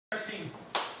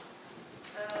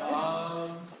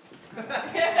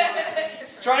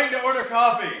trying to order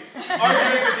coffee.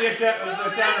 Arguing with the counter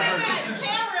person. The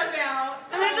camera's out.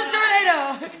 And it's a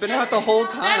tornado. It's been out the whole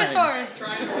time. Dinosaurs.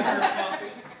 Trying to order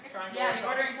coffee. Yeah, you're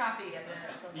ordering coffee.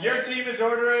 Your team is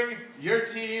ordering. Your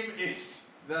team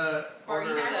is the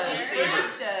Barista.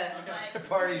 The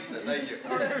barista. Thank you.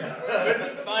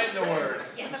 Couldn't find the word.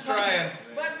 Just trying.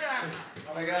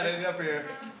 Oh my God, I ended up here.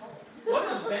 What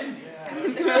is bendy? Do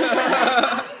you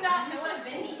not know what a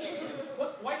bendy is?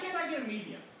 Why can't I get a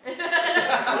medium?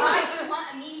 Why do you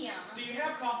want a medium? Do you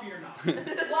have coffee or not?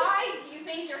 Why do you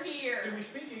think you're here? Do we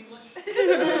speak English? You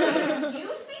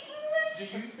speak English? Do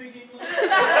you speak English?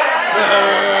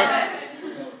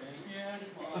 Yeah.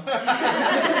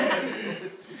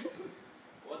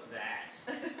 What's that?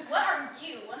 What are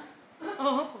you?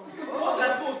 Oh. What's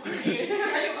that supposed to mean?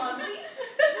 Are you ugly?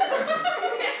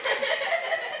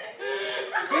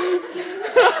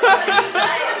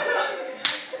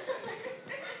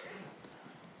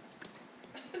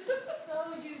 So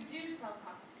you do sell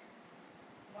coffee.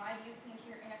 Why do you think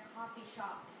you're in a coffee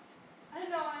shop? I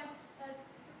don't know.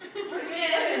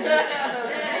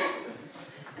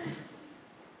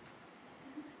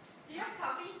 Do you have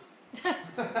coffee?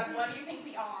 What do you think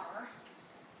we are?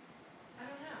 I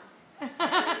don't know.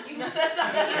 You know that's not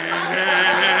what you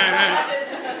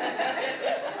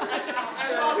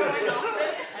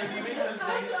So do you make those I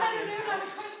Danish? don't know about a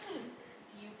question.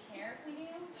 Do you care if we do?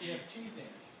 Yeah, cheese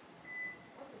Danish.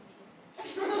 What's a vegan?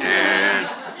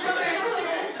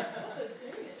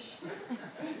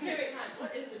 Okay, wait, hon.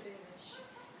 What is a Danish?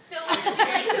 So it's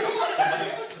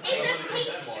a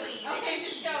pastry. Okay,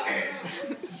 just go.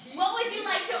 What would you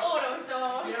like to order, Do sir?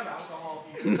 you have alcohol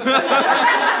here?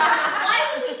 Why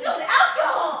would we serve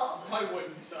alcohol? Why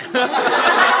wouldn't you sell? Who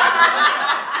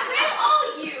are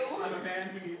you? I'm a man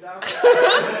who needs alcohol.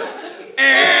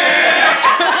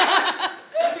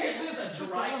 Is this a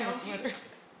dry county?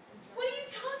 What are you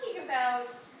talking about?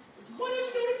 Why don't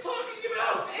you know what I'm talking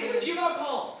about? Do you have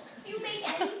alcohol? Do you make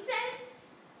any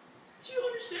sense? Do you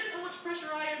understand how much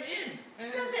pressure I am in?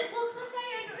 Does it look like I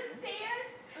understand?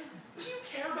 Do you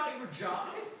care about your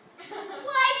job?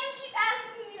 Why do you keep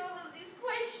asking me all of these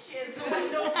questions? So I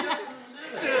know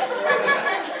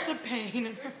The pain.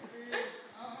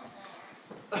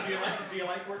 Do you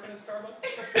like working at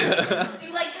Starbucks? Do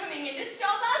you like coming into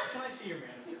Starbucks? Can I see your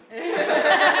manager?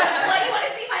 Why do you want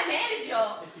to see my manager?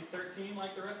 Is he 13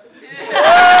 like the rest of you?